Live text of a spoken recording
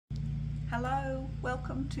Hello,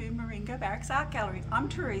 welcome to Murringo Barracks Art Gallery. I'm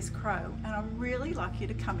Therese Crowe and I'd really like you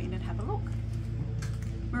to come in and have a look.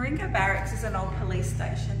 Murringo Barracks is an old police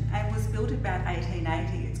station and was built about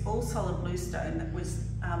 1880. It's all solid bluestone that was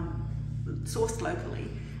sourced locally,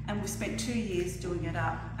 and we've spent 2 years doing it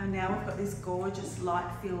up, and now we've got this gorgeous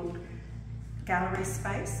light-filled gallery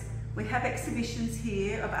space. We have exhibitions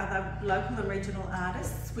here of other local and regional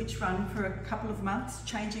artists which run for a couple of months,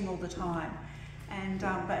 changing all the time.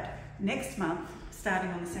 But next month,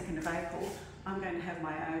 starting on the 2nd of April, I'm going to have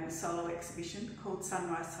my own solo exhibition called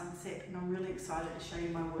Sunrise Sunset, and I'm really excited to show you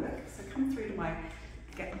my work. So come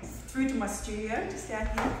get through to my studio just out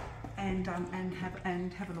here and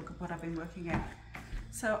have a look at what I've been working at.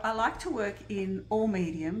 So I like to work in all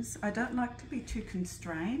mediums. I don't like to be too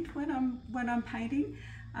constrained when I'm painting.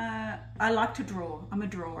 I like to draw. I'm a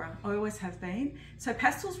drawer. I always have been. So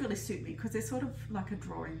pastels really suit me because they're sort of like a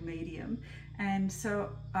drawing medium, and so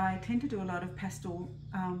I tend to do a lot of pastel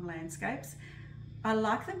landscapes. I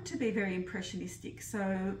like them to be very impressionistic.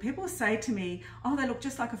 So people say to me, "Oh, they look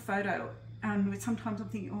just like a photo," and sometimes I'm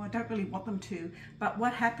thinking, "Oh, I don't really want them to." But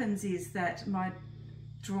what happens is that my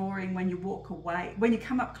drawing, when you walk away, when you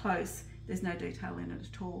come up close, there's no detail in it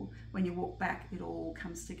at all. When you walk back, it all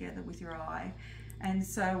comes together with your eye. And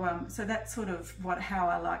so, so that's sort of how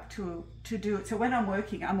I like to do it. So when I'm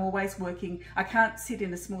working, I'm always working. I can't sit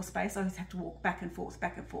in a small space. I always have to walk back and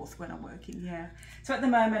forth when I'm working. Yeah. So at the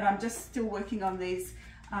moment, I'm just still working on these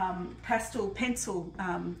pastel pencil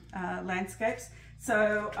landscapes.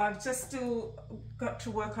 So I've just still got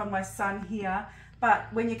to work on my sun here.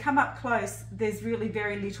 But when you come up close, there's really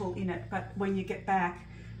very little in it. But when you get back,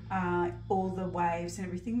 all the waves and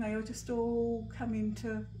everything, they all come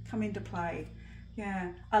into play.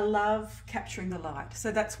 Yeah, I love capturing the light.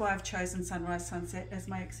 So that's why I've chosen Sunrise Sunset as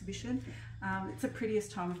my exhibition. It's the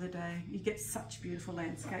prettiest time of the day. You get such beautiful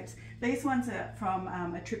landscapes. These ones are from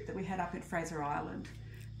a trip that we had up at Fraser Island.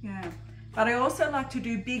 Yeah, but I also like to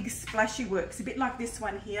do big splashy works, a bit like this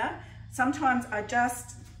one here. Sometimes I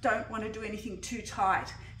just don't want to do anything too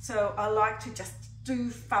tight. So I like to just do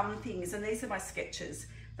fun things, and these are my sketches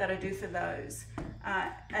that I do for those.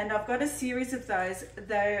 And I've got a series of those.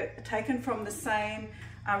 They're taken from the same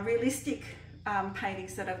realistic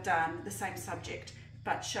paintings that I've done, the same subject,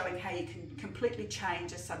 but showing how you can completely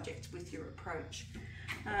change a subject with your approach.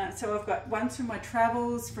 So I've got ones from my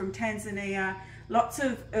travels from Tanzania, lots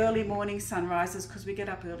of early morning sunrises because we get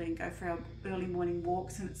up early and go for our early morning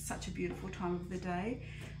walks, and it's such a beautiful time of the day.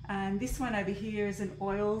 And this one over here is an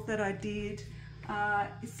oil that I did.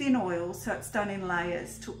 Thin oil, so it's done in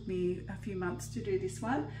layers. Took me a few months to do this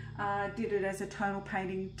one. Did it as a tonal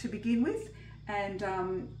painting to begin with, and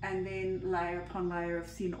then layer upon layer of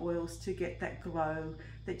thin oils to get that glow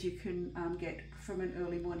that you can get from an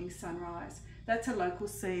early morning sunrise. That's a local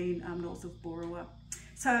scene north of Boorowa.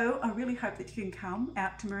 So I really hope that you can come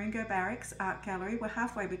out to Murringo Barracks Art Gallery. We're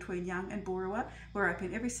halfway between Young and Boorowa. We're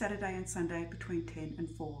open every Saturday and Sunday between 10 and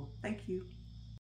 4. Thank you.